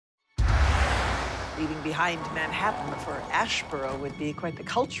leaving behind Manhattan for Ashborough would be quite the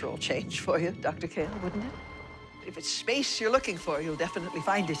cultural change for you, Dr. Cayle, wouldn't it? If it's space you're looking for, you'll definitely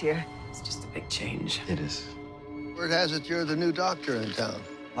find it here. It's just a big change. It is. Word has it you're the new doctor in town.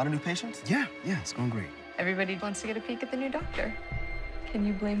 A lot of new patients? Yeah, it's going great. Everybody wants to get a peek at the new doctor. Can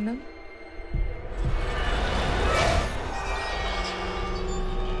you blame them?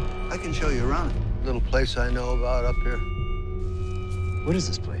 I can show you around. Little place I know about up here. What is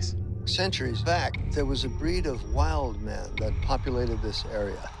this place? Centuries back, there was a breed of wild men that populated this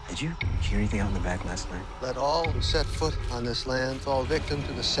area. Did you hear anything out in the back last night? Let all who set foot on this land fall victim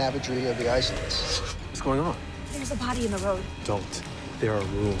to the savagery of the isolates. What's going on? There's a body in the road. Don't. There are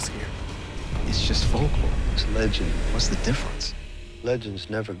rules here. It's just folklore. It's legend. What's the difference? Legends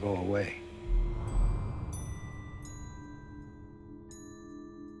never go away.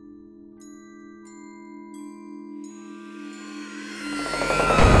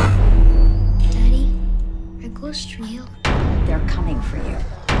 Daddy, are ghosts real? They're coming for you.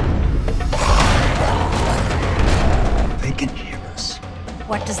 They can hear us.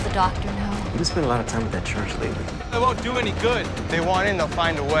 What does the doctor know? We've been spending a lot of time at that church lately. It won't do any good. If they want in, they'll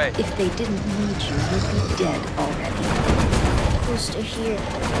find a way. If they didn't need you, you'd be dead already. Ghosts are here.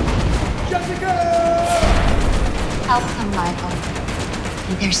 Help them, Michael.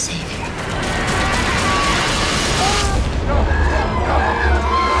 Be their savior.